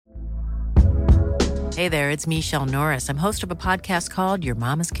Hey there, it's Michelle Norris. I'm host of a podcast called Your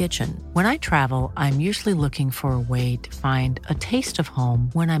Mama's Kitchen. When I travel, I'm usually looking for a way to find a taste of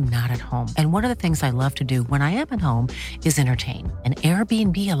home when I'm not at home. And one of the things I love to do when I am at home is entertain. And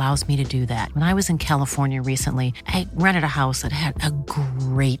Airbnb allows me to do that. When I was in California recently, I rented a house that had a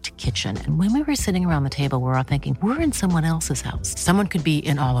great kitchen. And when we were sitting around the table, we were all thinking, we're in someone else's house. Someone could be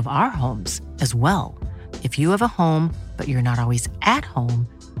in all of our homes as well. If you have a home, but you're not always at home,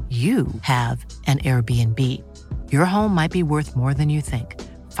 you have an Airbnb. Your home might be worth more than you think.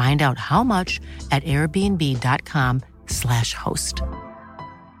 Find out how much at airbnb.com/host.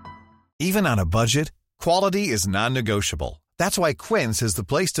 Even on a budget, quality is non-negotiable. That's why Quince is the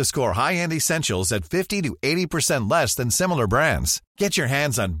place to score high-end essentials at 50 to 80% less than similar brands. Get your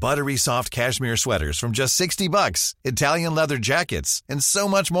hands on buttery soft cashmere sweaters from just $60, Italian leather jackets, and so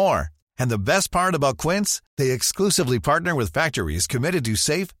much more. And the best part about Quince, they exclusively partner with factories committed to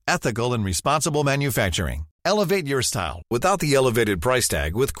safe, ethical, and responsible manufacturing. Elevate your style without the elevated price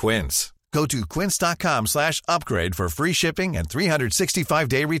tag with Quince. Go to quince.com/upgrade for free shipping and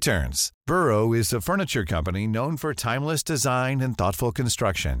 365-day returns. Burrow is a furniture company known for timeless design and thoughtful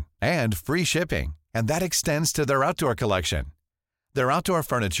construction, and free shipping, and that extends to their outdoor collection. Their outdoor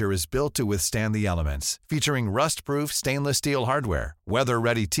furniture is built to withstand the elements, featuring rust-proof stainless steel hardware,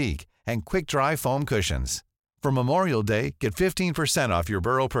 weather-ready teak, and quick-dry foam cushions. For Memorial Day, get 15% off your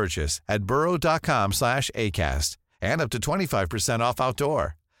Burrow purchase at burrow.com/ACAST and up to 25% off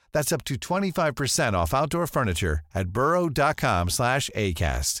outdoor. That's up to 25% off outdoor furniture at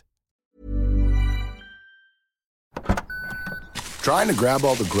burrow.com/ACAST. Trying to grab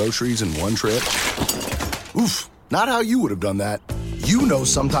all the groceries in one trip? Oof, not how you would have done that. You know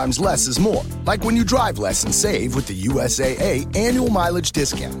sometimes less is more. Like when you drive less and save with the USAA annual mileage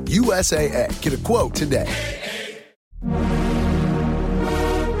discount. USAA. Get a quote today.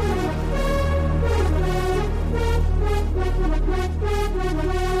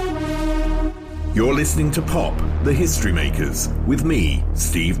 You're listening to Pop, the History Makers, with me,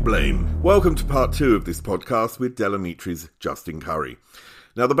 Steve Blame. Welcome to part 2 of this podcast with Amitri's Justin Currie.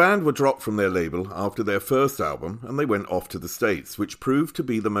 Now, the band were dropped from their label after their first album, and they went off to the States, which proved to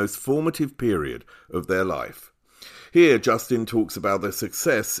be the most formative period of their life. Here, Justin talks about their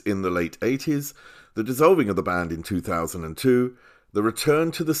success in the late 80s, the dissolving of the band in 2002, the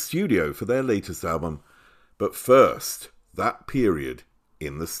return to the studio for their latest album, but first, that period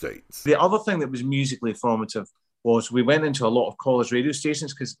in the States. The other thing that was musically formative was we went into a lot of college radio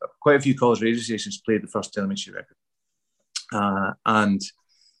stations, because quite a few college radio stations played the first Amitri record. And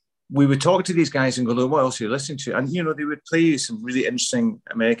we would talk to these guys and go, "Look, what else are you listening to?" And, you know, they would play some really interesting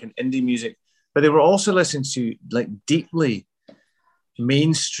American indie music, but they were also listening to like deeply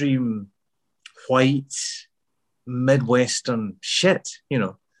mainstream, white, Midwestern shit, you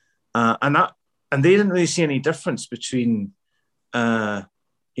know. And they didn't really see any difference between, you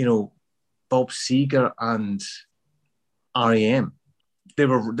know, Bob Seger and R.E.M.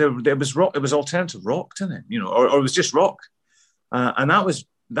 It was rock. It was alternative rock to them, you know, or it was just rock. And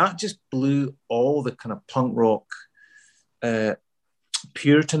that just blew all the kind of punk rock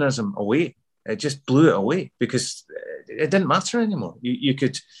puritanism away. It just blew it away because it didn't matter anymore. You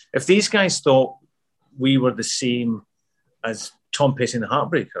could, if these guys thought we were the same as Tom Petty and the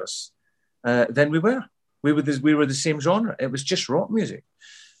Heartbreakers, then we were. We were the same genre. It was just rock music.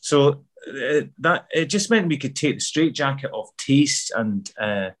 So that it just meant we could take the straitjacket of taste and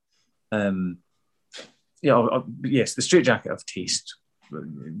the straitjacket of taste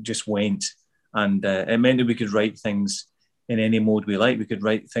just went, and it meant that we could write things in any mode we like. We could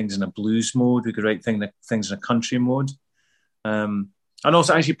write things in a blues mode. We could write things in a country mode. And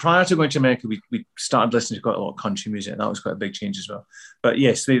also, actually, prior to going to America, we started listening to quite a lot of country music, and that was quite a big change as well. But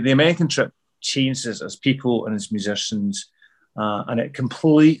yes, the American trip changed us as people and as musicians, and it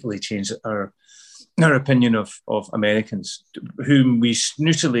completely changed our opinion of Americans, whom we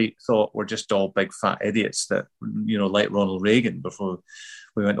snootily thought were just all big fat idiots that, you know, like Ronald Reagan before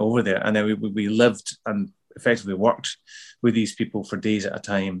we went over there. And then we lived and effectively worked with these people for days at a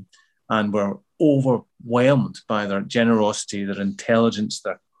time, and were overwhelmed by their generosity, their intelligence,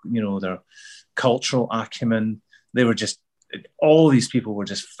 their cultural acumen. They were just, all these people were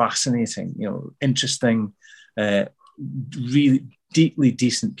just fascinating, you know, interesting, really deeply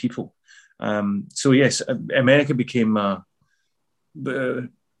decent people. So yes, America became,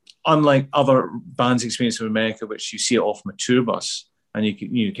 unlike other bands' experience of America, which you see it off a tour bus, and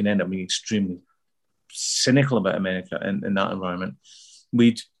you can end up being extremely cynical about America in that environment.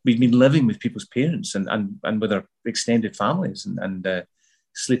 We'd been living with people's parents and with their extended families and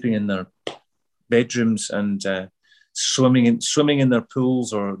sleeping in their bedrooms and swimming in their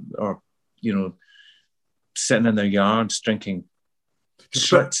pools or you know, sitting in their yards drinking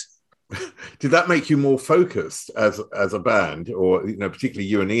shit. Did that make you more focused as a band, or particularly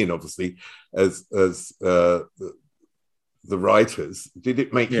you and Ian, obviously, as the writers? Did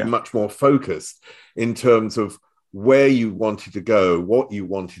it make you much more focused in terms of where you wanted to go, what you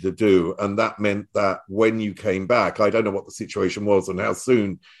wanted to do, and that meant that when you came back, I don't know what the situation was and how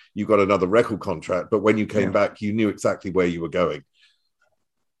soon you got another record contract, but when you came back, you knew exactly where you were going.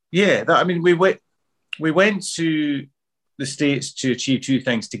 Yeah, we went to the States to achieve two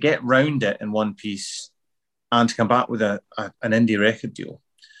things: to get round it in one piece, and to come back with an indie record deal.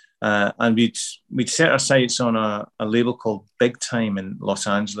 And we'd set our sights on a label called Big Time in Los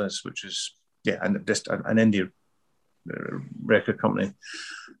Angeles, which was just an indie record company.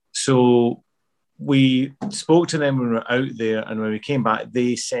 So we spoke to them when we were out there, and when we came back,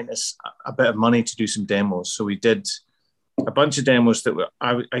 they sent us a bit of money to do some demos. So we did a bunch of demos that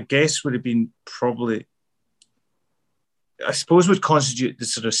I guess would have been probably, I suppose, would constitute the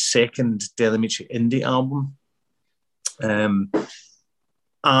sort of second Amitri indie album.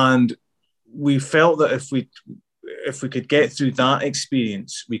 And we felt that if we could get through that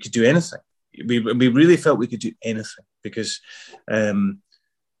experience, we could do anything. We really felt we could do anything because, I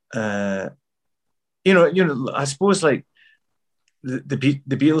suppose like the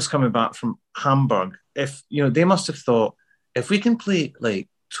Beatles coming back from Hamburg, if they must have thought, if we can play like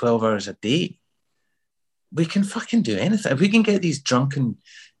 12 hours a day, we can fucking do anything. If we can get these drunken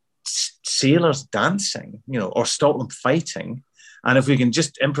sailors dancing, or stop them fighting, and if we can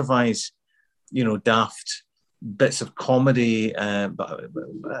just improvise, daft bits of comedy,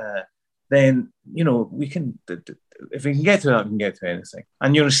 then, we can, if we can get through that, we can get through anything.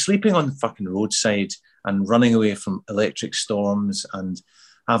 And, sleeping on the fucking roadside and running away from electric storms and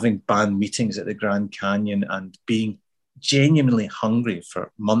having band meetings at the Grand Canyon and being genuinely hungry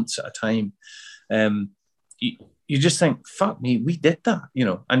for months at a time, you just think, fuck me, we did that,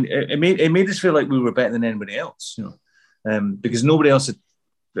 and it made us feel like we were better than anybody else, because nobody else had,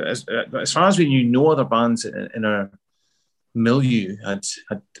 as far as we knew, no other bands in our milieu had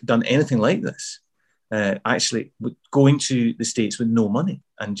done anything like this. Actually, going to the States with no money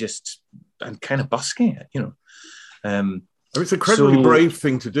and kind of busking it, It's an incredibly brave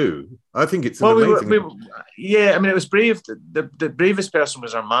thing to do. I think it's amazing. It was brave. The bravest person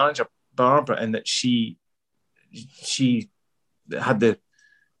was our manager, Barbara, in that she had the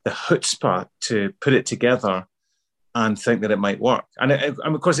chutzpah to put it together and think that it might work. And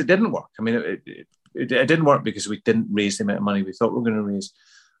of course, it didn't work. I mean, it didn't work because we didn't raise the amount of money we thought we were going to raise.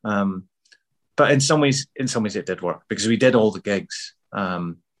 But in some ways, it did work because we did all the gigs. We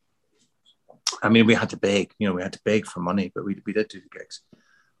had to beg. We had to beg for money, but we did do the gigs.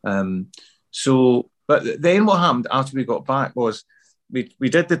 But then what happened after we got back was we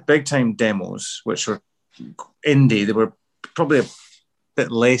did the Big Time demos, which were indie. They were probably a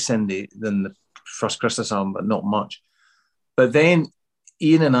bit less indie than the first Christmas album, but not much. But then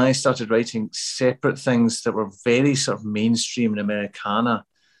Ian and I started writing separate things that were very sort of mainstream and Americana.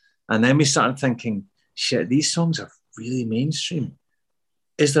 And then we started thinking, shit, these songs are really mainstream.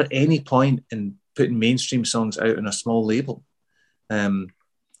 Is there any point in putting mainstream songs out on a small label?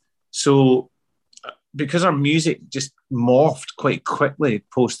 So because our music just morphed quite quickly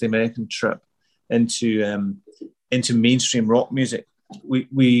post the American trip into mainstream rock music,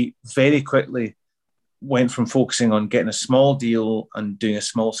 we very quickly went from focusing on getting a small deal and doing a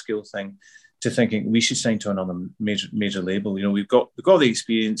small scale thing to thinking we should sign to another major label. We've got the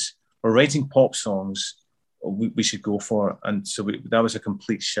experience. We're writing pop songs. We should go for it. And so that was a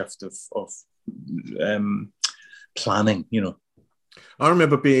complete shift of planning. I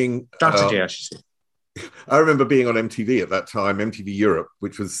remember being strategy, I should say. I remember being on MTV at that time, MTV Europe,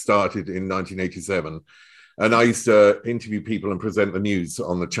 which was started in 1987. And I used to interview people and present the news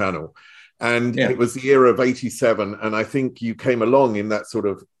on the channel. And it was the era of 87. And I think you came along in that sort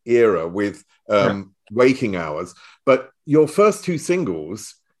of era with Waking Hours. But your first two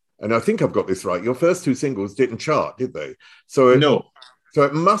singles, and I think I've got this right, your first two singles didn't chart, did they? No. So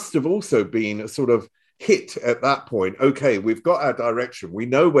it must have also been a sort of hit at that point. Okay, we've got our direction. We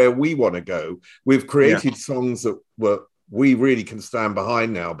know where we want to go. We've created songs that we really can stand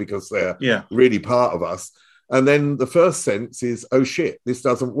behind now because they're really part of us. And then the first sense is, oh shit, this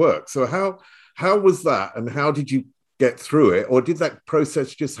doesn't work. So how was that, and how did you get through it? Or did that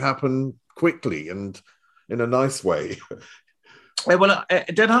process just happen quickly and in a nice way? Well,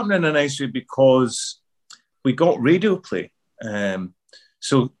 it did happen in a nice way because we got radio play.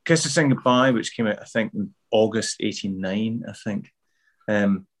 So Kiss the Sing Goodbye, which came out, I think, in August 89, I think.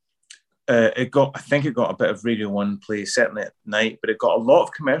 I think it got a bit of Radio 1 play, certainly at night, but it got a lot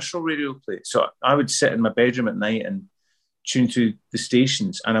of commercial radio play. So I would sit in my bedroom at night and tune to the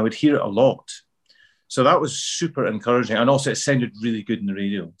stations, and I would hear it a lot. So that was super encouraging. And also it sounded really good in the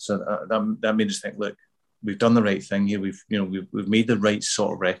radio. So that made us think, look, we've done the right thing here. We've made the right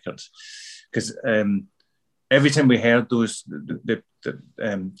sort of record. Because every time we heard those, the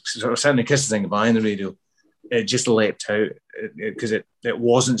sort of Santa Kiss Saying Goodbye in the radio, it just leapt out because it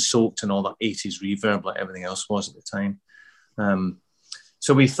wasn't soaked in all that 80s reverb like everything else was at the time.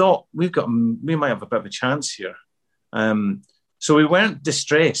 So we thought we might have a bit of a chance here. So we weren't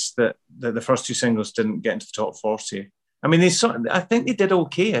distressed that the first two singles didn't get into the top 40. I mean, I think they did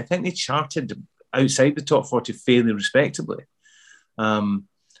okay. I think they charted outside the top 40 fairly respectably.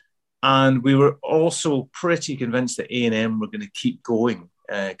 And we were also pretty convinced that A&M were going to keep going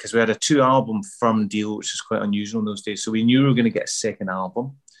because we had a 2-album firm deal, which is quite unusual in those days. So we knew we were going to get a second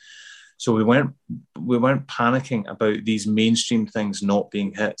album. So we weren't panicking about these mainstream things not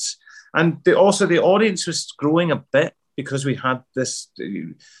being hits. And the audience was growing a bit because we had this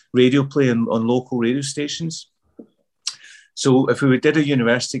radio play on local radio stations. So if we did a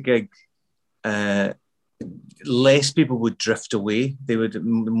university gig, less people would drift away.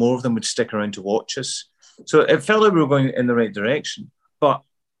 More of them would stick around to watch us. So it felt like we were going in the right direction. But,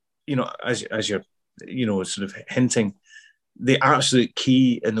 as you're, sort of hinting, the absolute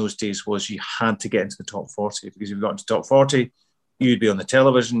key in those days was you had to get into the top 40, because if you got into the top 40, you'd be on the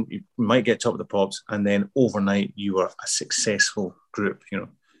television, you might get top of the pops, and then overnight you were a successful group.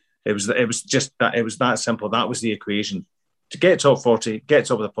 It was just that, it was that simple. That was the equation. To get top 40, get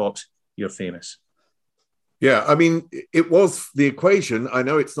top of the pops, you're famous. Yeah, I mean, it was the equation. I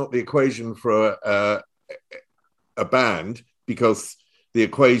know it's not the equation for a band, because the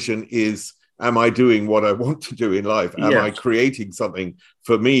equation is, am I doing what I want to do in life? Am I creating something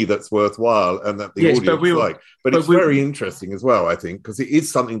for me that's worthwhile and that the audience like? But it's very interesting as well, I think, because it is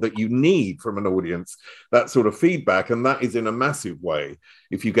something that you need from an audience, that sort of feedback, and that is in a massive way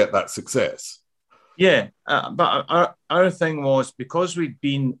if you get that success. Yeah, but our thing was, because we'd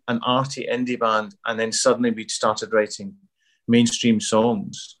been an arty indie band and then suddenly we'd started writing mainstream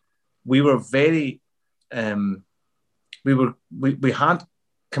songs, we were very... we had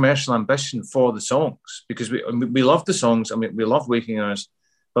commercial ambition for the songs, because we loved the songs. I mean, we loved Waking Hours,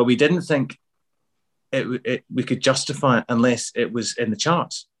 but we didn't think we could justify it unless it was in the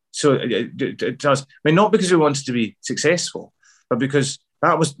charts. So it does. I mean, not because we wanted to be successful, but because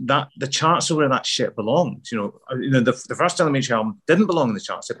the charts are where that shit belonged. The first Elementary album didn't belong in the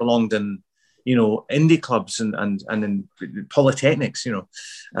charts. It belonged in, indie clubs and in polytechnics.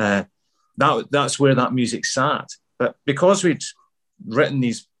 That's where that music sat. But because we'd written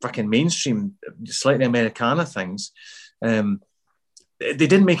these fucking mainstream, slightly Americana things, they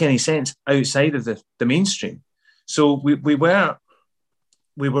didn't make any sense outside of the mainstream. So we were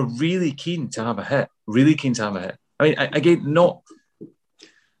really keen to have a hit. Really keen to have a hit. I mean, again,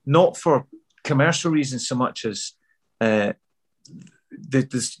 not for commercial reasons so much as the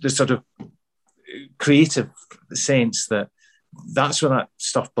sort of creative sense that that's where that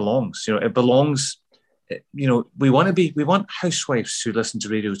stuff belongs. It belongs. We want housewives who listen to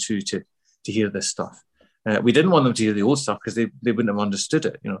Radio 2 to hear this stuff. We didn't want them to hear the old stuff because they wouldn't have understood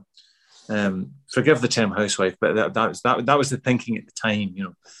it. Forgive the term housewife, but that was the thinking at the time.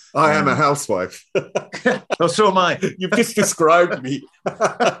 I am a housewife. Oh, so am I. You've just described me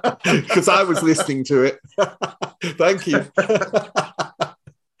because I was listening to it. Thank you.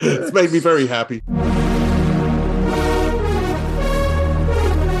 It's made me very happy.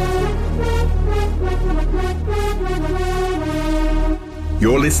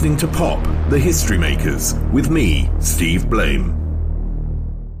 You're listening to Pop, the History Makers, with me, Steve Blame.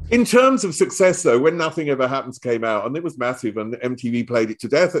 In terms of success, though, When Nothing Ever Happens came out, and it was massive, and MTV played it to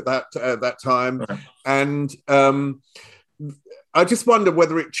death at that time. Right. And I just wonder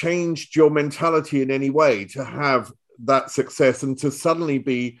whether it changed your mentality in any way to have that success and to suddenly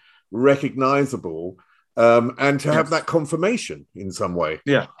be recognizable and to have that confirmation in some way.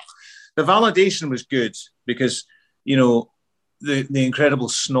 Yeah. The validation was good because, the incredible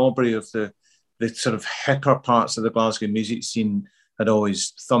snobbery of the sort of hipper parts of the Glasgow music scene had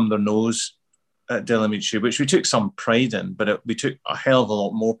always thumbed their nose at Amitri, which we took some pride in, but we took a hell of a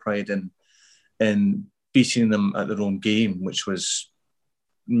lot more pride in beating them at their own game, which was,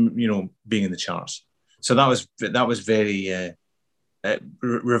 being in the charts. So that was very.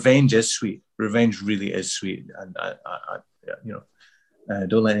 Revenge is sweet. Revenge really is sweet, and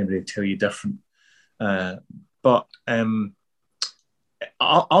don't let anybody tell you different. But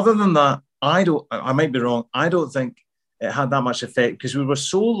other than that, I might be wrong. I don't think it had that much effect because we were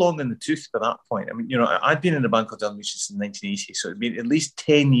so long in the tooth by that point. I mean, you know, I'd been in the band called Amitri since 1980, so it'd been at least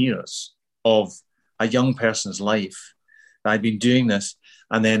 10 years of a young person's life that I'd been doing this,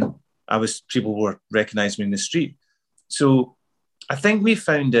 and then people were recognising me in the street. So I think we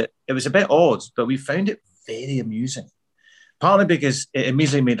found it was a bit odd, but we found it very amusing. Partly because it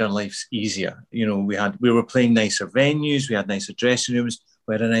immediately made our lives easier. You know, we were playing nicer venues, we had nicer dressing rooms,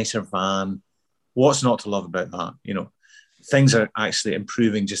 we had a nicer van. What's not to love about that? You know, things are actually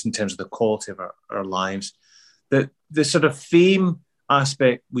improving just in terms of the quality of our lives. The sort of fame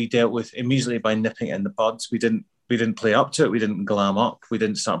aspect we dealt with immediately by nipping it in the buds. We didn't play up to it. We didn't glam up. We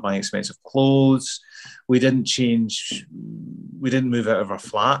didn't start buying expensive clothes. We didn't move out of our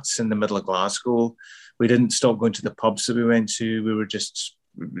flats in the middle of Glasgow. We didn't stop going to the pubs that we went to. We were just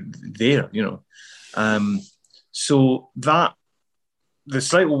there, you know. So that the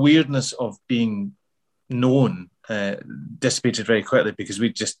slight weirdness of being known dissipated very quickly because we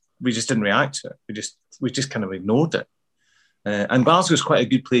just didn't react to it. We just kind of ignored it. And Glasgow is quite a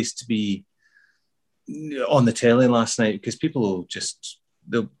good place to be on the telly last night because people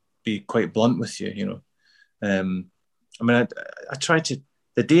they'll be quite blunt with you, you know. I mean, I tried to.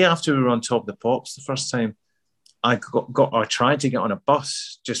 The day after we were on Top of the Pops the first time, I tried to get on a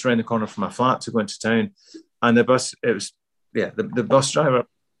bus just around the corner from my flat to go into town, and the bus bus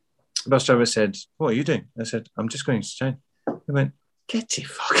driver said, "What are you doing?" I said, "I'm just going to town." He went, "Get the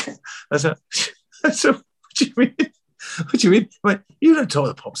fuck." I said, "What do you mean? What do you mean?" I went, "You were on Top of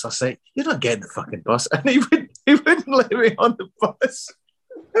the Pops last night. You're not getting the fucking bus." And he wouldn't let me on the bus.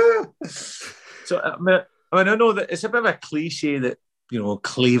 So I mean, I know that it's a bit of a cliche that, you know,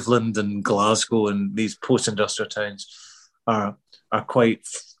 Cleveland and Glasgow and these post-industrial towns are quite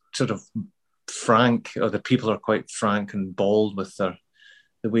sort of frank, or the people are quite frank and bold with the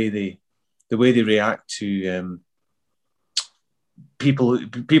way they react to people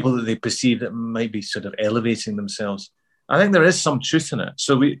that they perceive that might be sort of elevating themselves. I think there is some truth in it.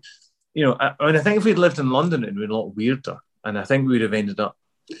 So we, you know, I think if we'd lived in London, it'd been a lot weirder, and I think we would have ended up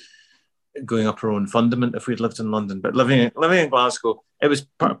going up our own fundament if we'd lived in London. But living in Glasgow, it was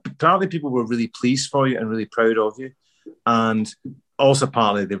partly people were really pleased for you and really proud of you, and also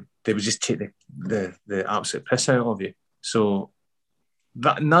partly they would just take the absolute piss out of you. So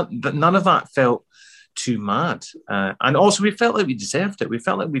none of that felt too mad, and also we felt like we deserved it. We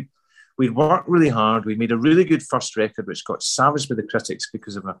felt like we'd worked really hard. We made a really good first record, which got savaged by the critics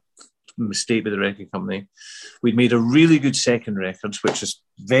because of a mistake with the record company. We'd made a really good second record, which is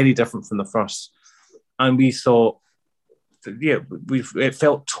very different from the first, and we thought, it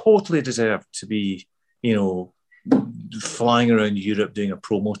felt totally deserved to be, you know, flying around Europe doing a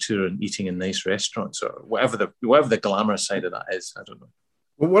promo tour and eating in nice restaurants or whatever the glamorous side of that is. I don't know.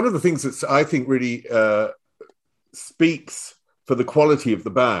 Well, one of the things that I think really speaks for the quality of the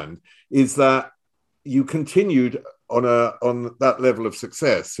band is that you continued on that level of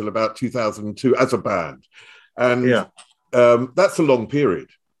success till about 2002 as a band, and that's a long period.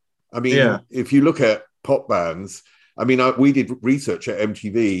 I mean, if you look at pop bands, I mean, we did research at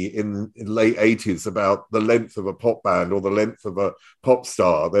MTV in late 80s about the length of a pop band or the length of a pop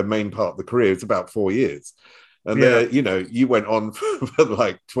star. Their main part of the career is about 4 years, and you know, you went on for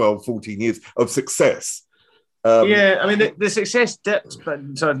like 12, 14 years of success. I mean, the success dipped, but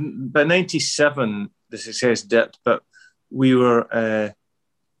by 97, the success dipped. But we were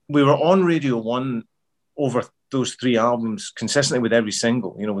on Radio 1 over those 3 albums consistently with every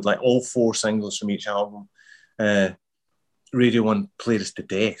single, you know, with like all 4 singles from each album. Radio 1 played us to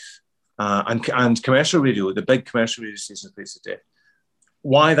death. And commercial radio, the big commercial radio stations played us to death.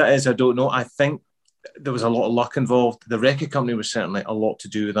 Why that is, I don't know. I think there was a lot of luck involved. The record company was certainly a lot to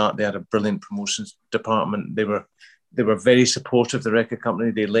do with that. They had a brilliant promotions department. They were very supportive, the record company.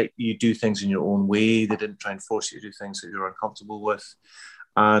 They let you do things in your own way. They didn't try and force you to do things that you were uncomfortable with.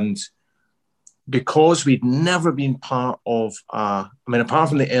 And because we'd never been part of, apart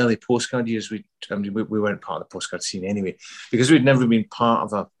from the early postcard years, we weren't part of the postcard scene anyway, because we'd never been part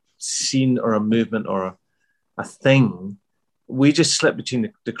of a scene or a movement or a thing. We just slipped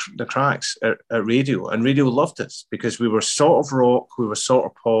between the cracks at radio, and radio loved us because we were sort of rock, we were sort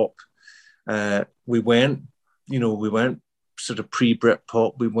of pop. We weren't sort of pre-Brit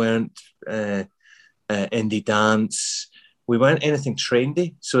pop. We weren't indie dance. We weren't anything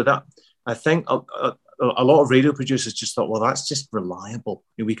trendy. So that, I think a lot of radio producers just thought, well, that's just reliable.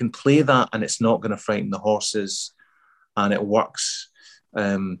 We can play that and it's not going to frighten the horses, and it works.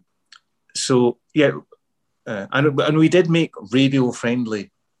 And we did make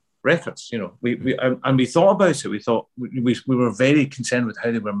radio-friendly records. You know, we thought about it. We thought we were very concerned with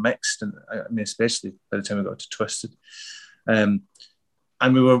how they were mixed, and I mean, especially by the time we got to Twisted. And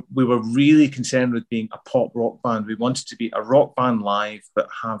we were really concerned with being a pop rock band. We wanted to be a rock band live, but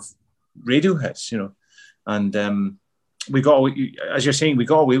have radio hits, you know. And we got, as you're saying, we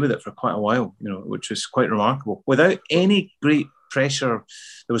got away with it for quite a while, you know, which was quite remarkable. Without any great pressure,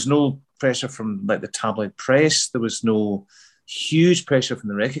 there was no pressure from like the tabloid press. There was no huge pressure from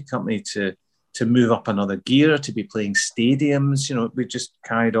the record company to move up another gear, to be playing stadiums. You know, we just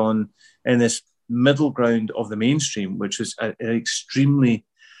carried on in this middle ground of the mainstream, which was an extremely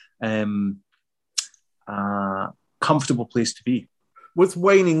comfortable place to be. Was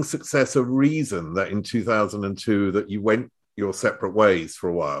waning success a reason that in 2002 that you went your separate ways for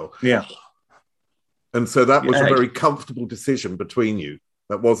a while? Yeah. And so that was a very comfortable decision between you.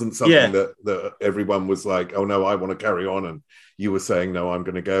 That wasn't something that everyone was like, oh no, I want to carry on. And you were saying, no, I'm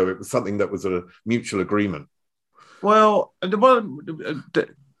going to go. It was something that was a mutual agreement. Well,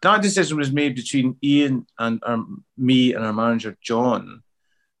 that decision was made between Ian and me and our manager, John.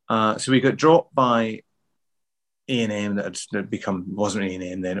 So we got dropped by A&M that had become, wasn't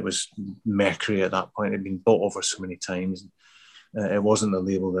A&M then, it was Mercury at that point. It had been bought over so many times. It wasn't the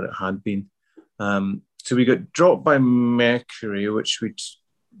label that it had been. So we got dropped by Mercury, which we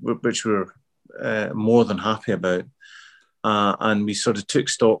were more than happy about. And we sort of took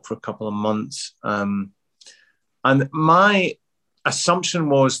stock for a couple of months. And my assumption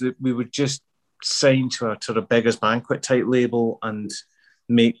was that we would just sign to a sort of Beggars Banquet type label and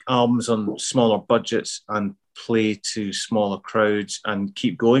make albums on smaller budgets and play to smaller crowds and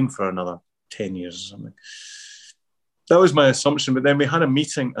keep going for another 10 years or something. That was my assumption. But then we had a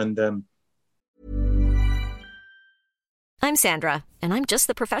meeting and... I'm Sandra, and I'm just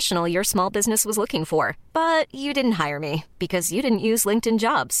the professional your small business was looking for. But you didn't hire me because you didn't use LinkedIn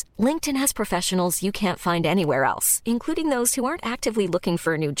Jobs. LinkedIn has professionals you can't find anywhere else, including those who aren't actively looking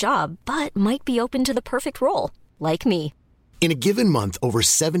for a new job, but might be open to the perfect role, like me. In a given month, over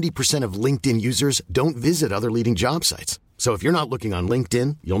 70% of LinkedIn users don't visit other leading job sites. So if you're not looking on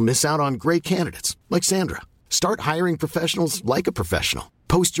LinkedIn, you'll miss out on great candidates like Sandra. Start hiring professionals like a professional.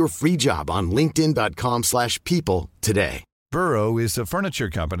 Post your free job on linkedin.com/people today. Burrow is a furniture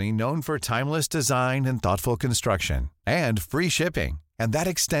company known for timeless design and thoughtful construction and free shipping, and that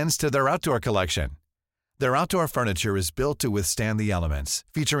extends to their outdoor collection. Their outdoor furniture is built to withstand the elements,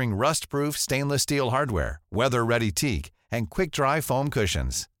 featuring rust-proof stainless steel hardware, weather-ready teak, and quick-dry foam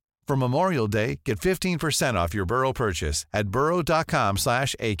cushions. For Memorial Day, get 15% off your Burrow purchase at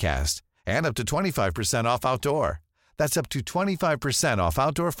burrow.com/ACAST and up to 25% off outdoor. That's up to 25% off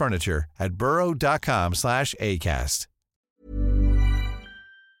outdoor furniture at burrow.com/ACAST.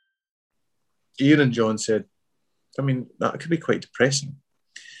 Ian and John said, I mean, that could be quite depressing.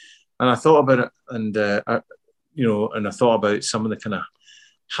 And I thought about it and I thought about some of the kind of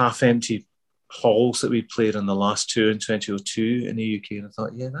half-empty halls that we played on the last tour in 2002 in the UK, and I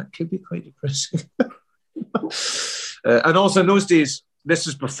thought, yeah, that could be quite depressing. And also in those days, this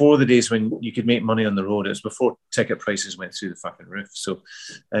was before the days when you could make money on the road. It was before ticket prices went through the fucking roof. So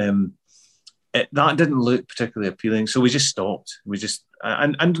that didn't look particularly appealing. So we just stopped. We just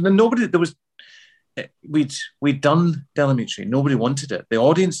and nobody there was. We'd done Amitri. Nobody wanted it. The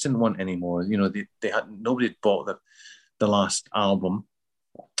audience didn't want any more. You know, they had nobody had bought the last album.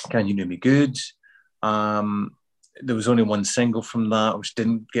 Can You Do Me Good? There was only one single from that, which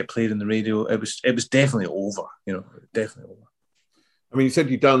didn't get played in the radio. It was definitely over. You know, definitely over. I mean, you said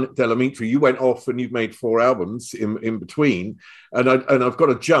you've done Amitri. You went off and you've made 4 albums in between, and I've got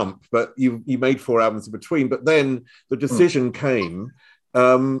to jump, but you made 4 albums in between. But then the decision came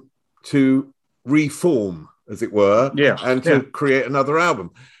to reform, as it were, and to create another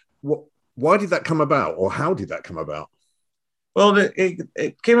album. Why did that come about, or how did that come about? Well,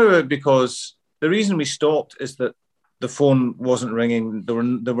 it came about because the reason we stopped is that the phone wasn't ringing.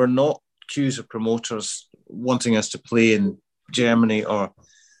 There were not queues of promoters wanting us to play in Germany or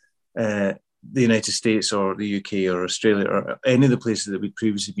the United States or the UK or Australia or any of the places that we'd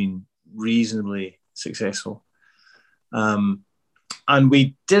previously been reasonably successful. And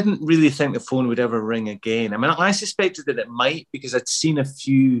we didn't really think the phone would ever ring again. I mean, I suspected that it might because I'd seen a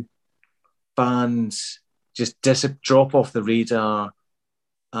few bands just drop off the radar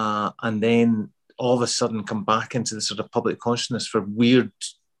and then all of a sudden come back into the sort of public consciousness for weird,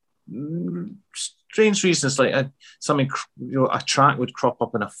 strange reasons, like a track would crop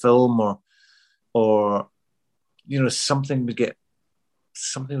up in a film or something would get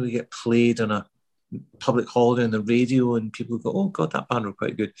played on a public holiday on the radio and people would go, oh God, that band were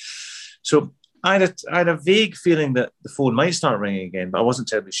quite good. So I had a vague feeling that the phone might start ringing again, but I wasn't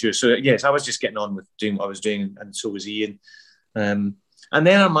terribly sure. So yes, I was just getting on with doing what I was doing, and so was Ian. And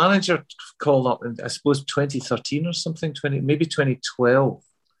then our manager called up, in, I suppose 2013 or something, maybe 2012,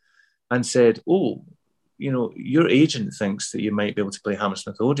 and said, "Oh, your agent thinks that you might be able to play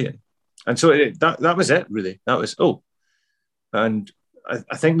Hammersmith Odeon." And so that was it, really. That was and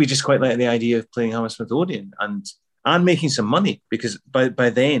I think we just quite like the idea of playing Hammersmith Odeon and making some money, because by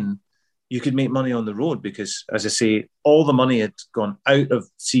then you could make money on the road, because, as I say, all the money had gone out of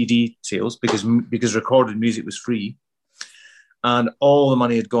CD sales because recorded music was free, and all the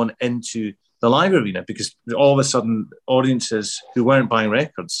money had gone into the live arena, because all of a sudden audiences who weren't buying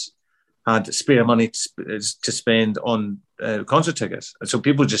records had spare money to spend on concert tickets. And so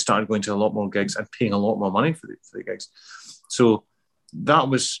people just started going to a lot more gigs and paying a lot more money for the gigs. So that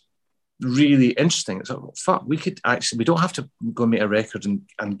was really interesting. It's like, fuck, we don't have to go and make a record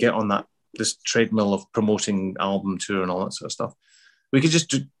and get on this treadmill of promoting album tour and all that sort of stuff. We could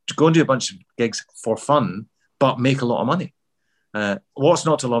just go and do a bunch of gigs for fun, but make a lot of money. What's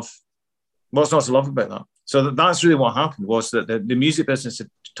not to love about that? So that's really what happened, was that the music business had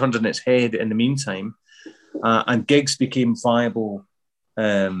turned on its head in the meantime, and gigs became viable,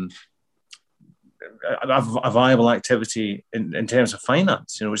 a viable activity in terms of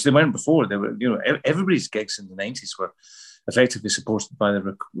finance, which they weren't before. They were, everybody's gigs in the 90s were effectively supported by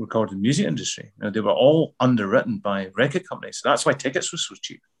the recorded music industry. They were all underwritten by record companies. So that's why tickets were so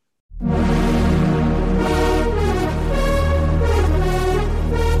cheap.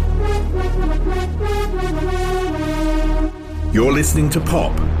 You're listening to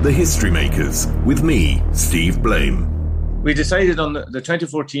Pop, the History Makers, with me, Steve Blame. We decided on the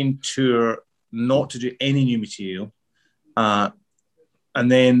 2014 tour not to do any new material. And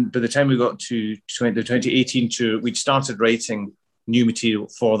then by the time we got to the 2018 tour, we'd started writing new material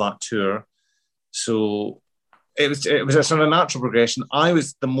for that tour. So it was a sort of natural progression. I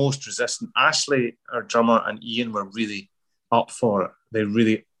was the most resistant. Ashley, our drummer, and Ian were really up for it. They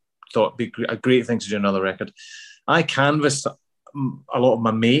really thought it'd be a great thing to do another record. I canvassed a lot of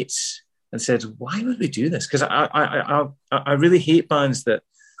my mates and said, why would we do this? Because I really hate bands that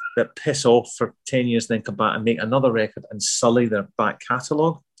piss off for 10 years, then come back and make another record and sully their back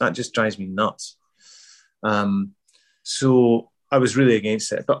catalogue. That just drives me nuts. So I was really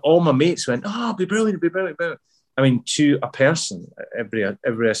against it. But all my mates went, it'd be brilliant, it'd be brilliant, brilliant. I mean, to a person, every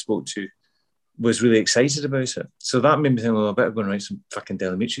I spoke to was really excited about it. So that made me think, I better go and write some fucking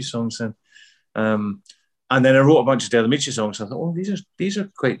Del Amitri songs then. And then I wrote a bunch of Del Amitri songs. I thought, these are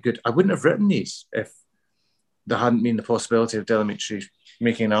quite good. I wouldn't have written these if there hadn't been the possibility of Del Amitri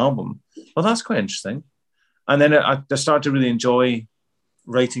making an album. Well, that's quite interesting. And then I started to really enjoy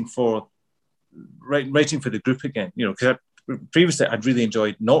writing for the group again. Because previously I'd really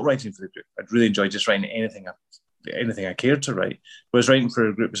enjoyed not writing for the group. I'd really enjoyed just writing anything I cared to write. Whereas writing for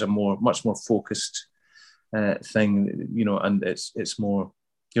a group is a much more focused thing, and it's more.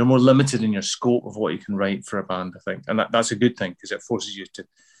 You're more limited in your scope of what you can write for a band, I think. And that's a good thing, because it forces you to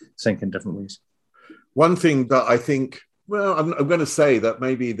think in different ways. One thing that I think, I'm going to say that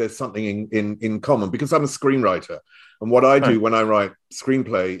maybe there's something in common, because I'm a screenwriter. And what I do when I write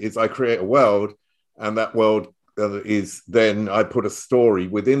screenplay is I create a world, and that world is then I put a story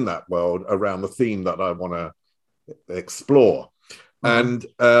within that world around the theme that I want to explore.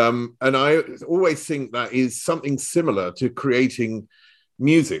 Mm-hmm. And I always think that is something similar to creating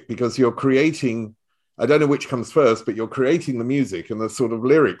music, because you're creating, I don't know which comes first, but you're creating the music and the sort of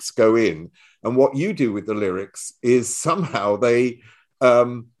lyrics go in. And what you do with the lyrics is somehow they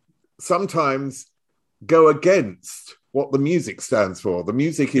sometimes go against what the music stands for. The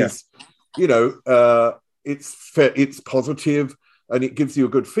music is, it's positive and it gives you a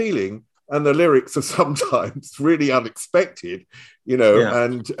good feeling. And the lyrics are sometimes really unexpected,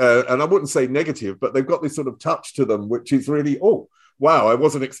 and I wouldn't say negative, but they've got this sort of touch to them, which is really, wow, I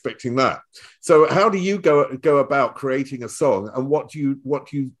wasn't expecting that. So how do you go about creating a song, and what do you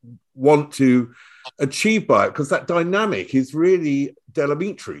want to achieve by it? Because that dynamic is really Del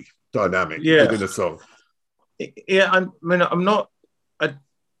Amitri dynamic within a song. Yeah, I'm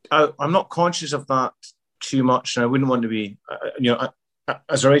not conscious of that too much, and I wouldn't want to be,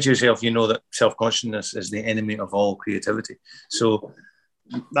 as a writer yourself, you know that self-consciousness is the enemy of all creativity. So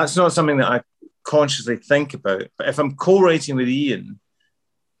that's not something that I consciously think about. But if I'm co-writing with Ian,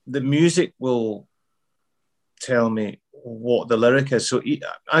 the music will tell me what the lyric is. So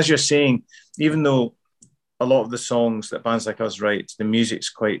as you're saying, even though a lot of the songs that bands like us write, the music's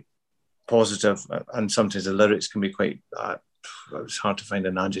quite positive, and sometimes the lyrics can be quite, it's hard to find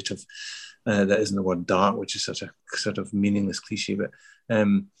an adjective that isn't the word dark, which is such a sort of meaningless cliche, but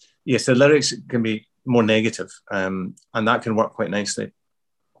yes, the lyrics can be more negative, and that can work quite nicely.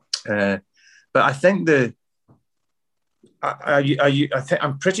 But I think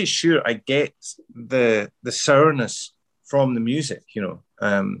I'm pretty sure I get the sourness from the music,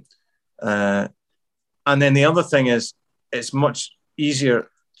 and then the other thing is it's much easier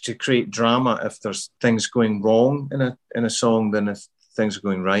to create drama if there's things going wrong in a song than if things are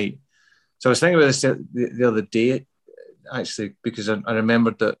going right. So I was thinking about this the other day, actually, because I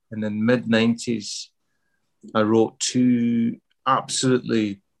remembered that in the mid-90s, I wrote 2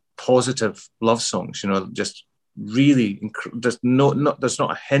 absolutely positive love songs, just really, there's not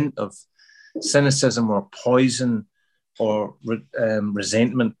a hint of cynicism or poison or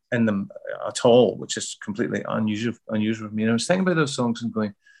resentment in them at all, which is completely unusual for me. And I was thinking about those songs and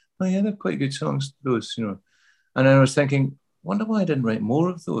going, oh yeah, they're quite good songs, those, And I was thinking, wonder why I didn't write more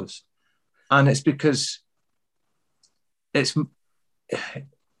of those. And it's because I think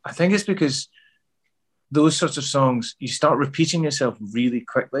it's because those sorts of songs, you start repeating yourself really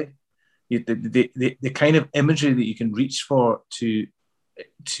quickly. The kind of imagery that you can reach for to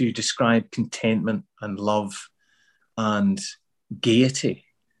describe contentment and love and gaiety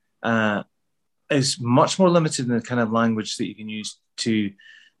is much more limited than the kind of language that you can use to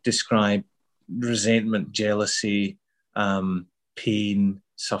describe resentment, jealousy, pain,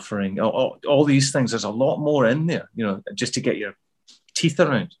 suffering, all these things. There's a lot more in there, just to get your teeth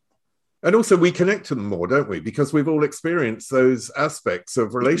around. And also we connect to them more, don't we? Because we've all experienced those aspects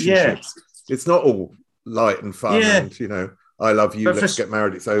of relationships. Yeah. It's not all light and fun and, I love you, let's get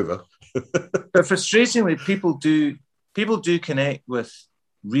married, it's over. But frustratingly, people do connect with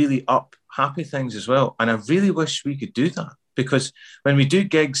really happy things as well. And I really wish we could do that, because when we do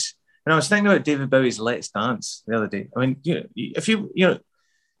gigs, and I was thinking about David Bowie's Let's Dance the other day. I mean, if you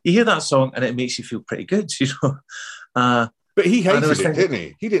hear that song and it makes you feel pretty good, But he hated it, didn't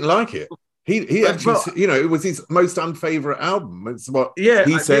he? He didn't like it. He actually, it was his most unfavorite album. It's what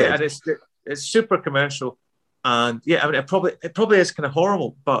he said. Yeah, and it's super commercial, and I mean, it probably is kind of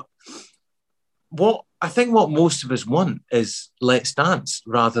horrible. But what most of us want is Let's Dance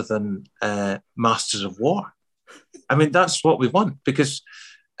rather than Masters of War. I mean, that's what we want, because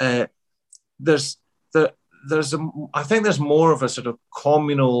I think there's more of a sort of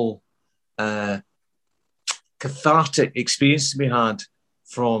communal, cathartic experience to be had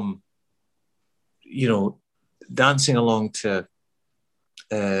from, dancing along to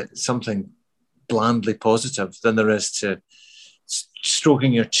something blandly positive than there is to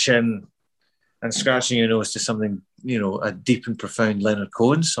stroking your chin and scratching your nose to something, a deep and profound Leonard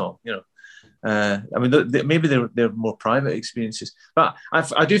Cohen song, I mean, maybe they're more private experiences, but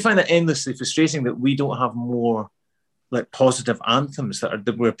I do find it endlessly frustrating that we don't have more like positive anthems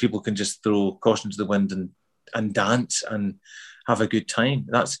where people can just throw caution to the wind and dance and have a good time.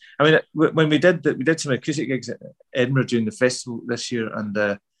 When we did some acoustic gigs at Edinburgh during the festival this year,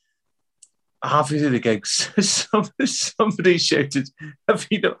 and halfway through the gigs, somebody shouted, "Have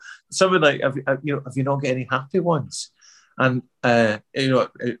you not got any happy ones?" And it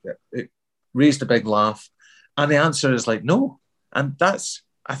raised a big laugh, and the answer is like no, and I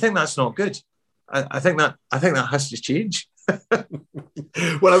think that's not good. I think that has to change.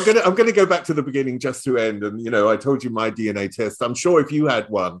 Well, I'm gonna go back to the beginning just to end, and I told you my DNA test. I'm sure if you had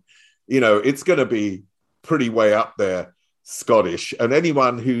one, it's going to be pretty way up there, Scottish. And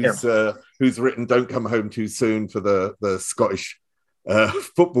anyone who's written "Don't Come Home Too Soon" for the Scottish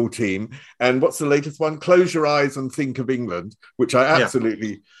football team, and what's the latest one? "Close Your Eyes and Think of England," which I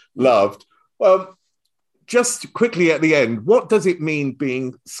absolutely loved. Well, just quickly at the end, what does it mean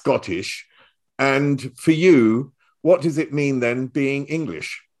being Scottish? And for you, what does it mean then being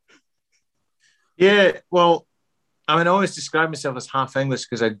English? Yeah, well, I mean, I always describe myself as half English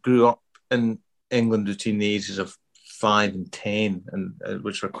because I grew up in England between the ages of 5 and 10, and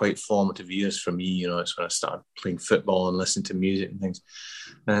which were quite formative years for me. It's when I started playing football and listening to music and things.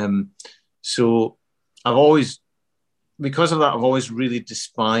 So because of that, I've always really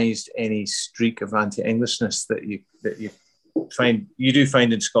despised any streak of anti-Englishness that you do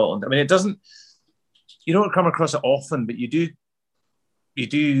find in Scotland. I mean, you don't come across it often, but you do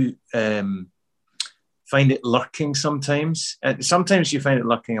find it lurking sometimes. Sometimes you find it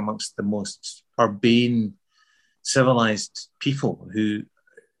lurking amongst the most urbane, civilized people who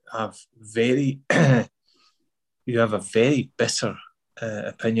have a very bitter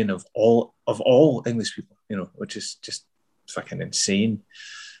opinion of all English people, which is just fucking insane.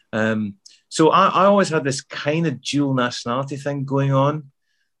 So I always had this kind of dual nationality thing going on.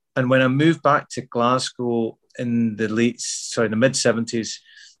 And when I moved back to Glasgow in the mid-70s,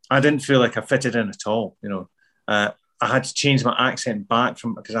 I didn't feel like I fitted in at all. I had to change my accent back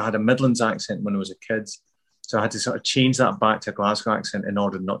because I had a Midlands accent when I was a kid. So I had to sort of change that back to a Glasgow accent in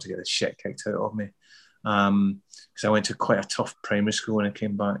order not to get the shit kicked out of me. Because I went to quite a tough primary school when I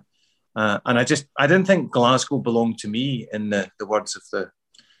came back. And I didn't think Glasgow belonged to me in the words of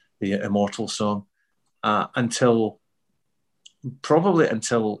the Immortal song until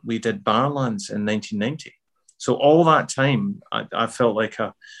we did Barlands in 1990. So all that time, I felt like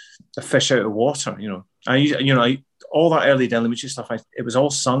a fish out of water. All that early Delamitri stuff, it was all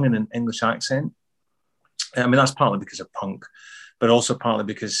sung in an English accent. I mean, that's partly because of punk, but also partly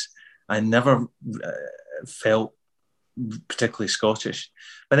because I never felt particularly Scottish.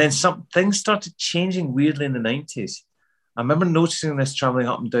 But then some things started changing weirdly in the 90s. I remember noticing this travelling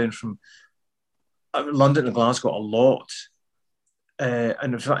up and down from London to Glasgow a lot.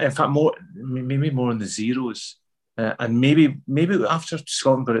 And in fact, maybe more in the zeros. And maybe after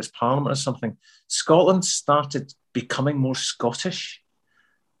Scotland got its parliament or something, Scotland started becoming more Scottish,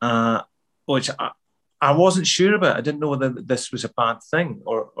 which I wasn't sure about. I didn't know whether this was a bad thing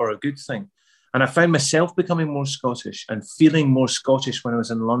or a good thing. And I found myself becoming more Scottish and feeling more Scottish when I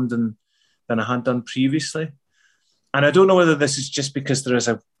was in London than I had done previously. And I don't know whether this is just because there's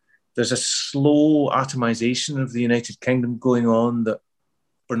a slow atomization of the United Kingdom going on that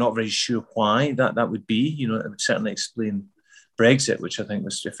we're not very sure why that would be. It would certainly explain Brexit, which I think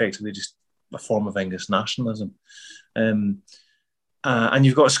was effectively just a form of English nationalism. And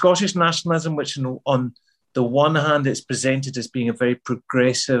you've got Scottish nationalism, which on the one hand, it's presented as being a very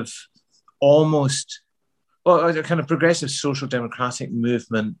progressive, a kind of progressive social democratic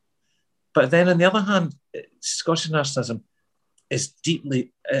movement. But then on the other hand, Scottish nationalism is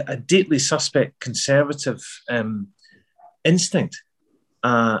a deeply suspect conservative instinct.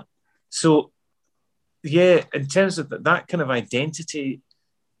 So, yeah, in terms of that kind of identity,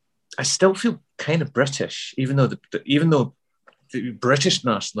 I still feel kind of British, even though the British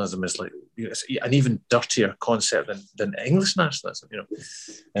nationalism is like an even dirtier concept than English nationalism.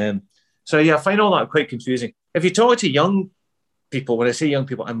 So yeah, I find all that quite confusing. If you talk to young people, when I say young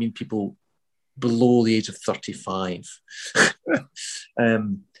people, I mean people below the age of 35.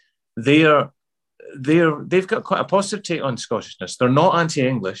 They've got quite a positive take on Scottishness. They're not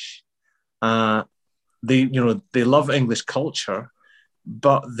anti-English. They love English culture,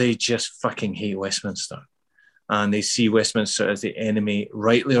 but they just fucking hate Westminster, and they see Westminster as the enemy,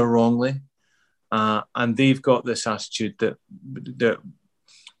 rightly or wrongly. And they've got this attitude that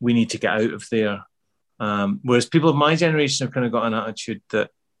we need to get out of there. Whereas people of my generation have kind of got an attitude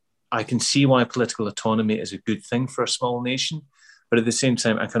that I can see why political autonomy is a good thing for a small nation, but at the same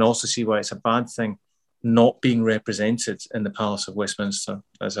time, I can also see why it's a bad thing not being represented in the Palace of Westminster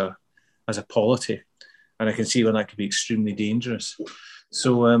as a polity. And I can see when that could be extremely dangerous.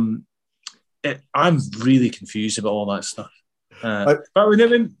 So I'm really confused about all that stuff. But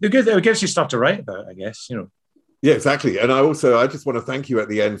it gives you stuff to write about, I guess, Yeah, exactly. And I just want to thank you at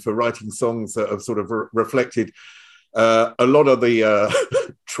the end for writing songs that have sort of reflected a lot of the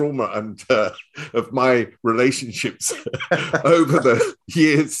trauma and of my relationships over the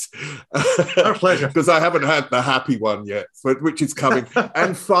years. Our pleasure. Because I haven't had the happy one yet, which is coming.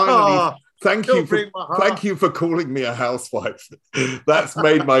 And finally, thank you for calling me a housewife. That's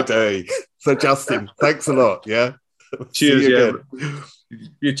made my day. So Justin, thanks a lot. Yeah. Cheers. Yeah.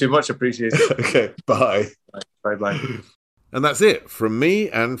 You too. Much appreciated. Okay. Bye. Bye. And that's it from me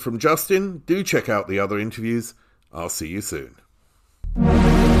and from Justin. Do check out the other interviews. I'll see you soon.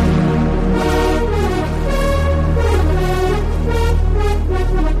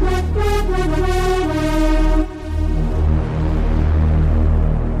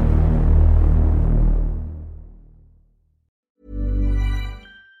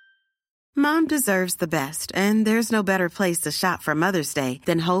 Mom deserves the best, and there's no better place to shop for Mother's Day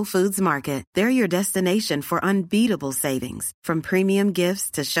than Whole Foods Market. They're your destination for unbeatable savings, from premium gifts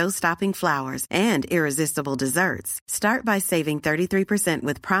to show-stopping flowers and irresistible desserts. Start by saving 33%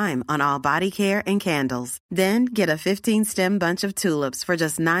 with Prime on all body care and candles. Then get a 15-stem bunch of tulips for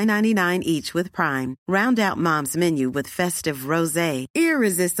just $9.99 each with Prime. Round out Mom's menu with festive rosé,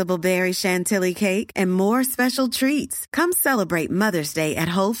 irresistible berry chantilly cake, and more special treats. Come celebrate Mother's Day at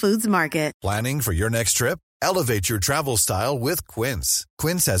Whole Foods Market. Planning for your next trip? Elevate your travel style with Quince.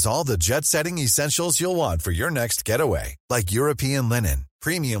 Quince has all the jet-setting essentials you'll want for your next getaway, like European linen,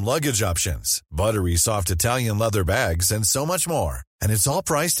 premium luggage options, buttery soft Italian leather bags, and so much more. And it's all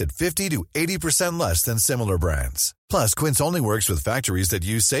priced at 50 to 80% less than similar brands. Plus, Quince only works with factories that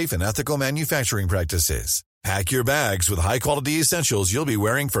use safe and ethical manufacturing practices. Pack your bags with high-quality essentials you'll be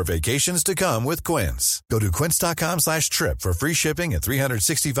wearing for vacations to come with Quince. Go to quince.com/trip for free shipping and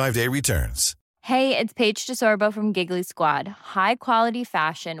 365-day returns. Hey, it's Paige DeSorbo from Giggly Squad. High quality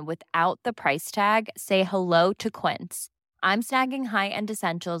fashion without the price tag. Say hello to Quince. I'm snagging high-end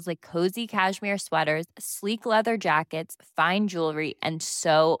essentials like cozy cashmere sweaters, sleek leather jackets, fine jewelry, and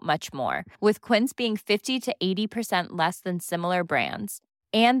so much more. With Quince being 50 to 80% less than similar brands.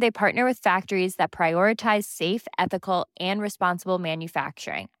 And they partner with factories that prioritize safe, ethical, and responsible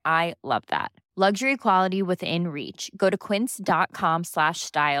manufacturing. I love that. Luxury quality within reach. Go to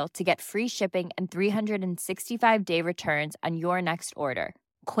quince.com/style to get free shipping and 365-day returns on your next order.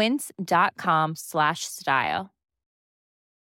 Quince.com/style.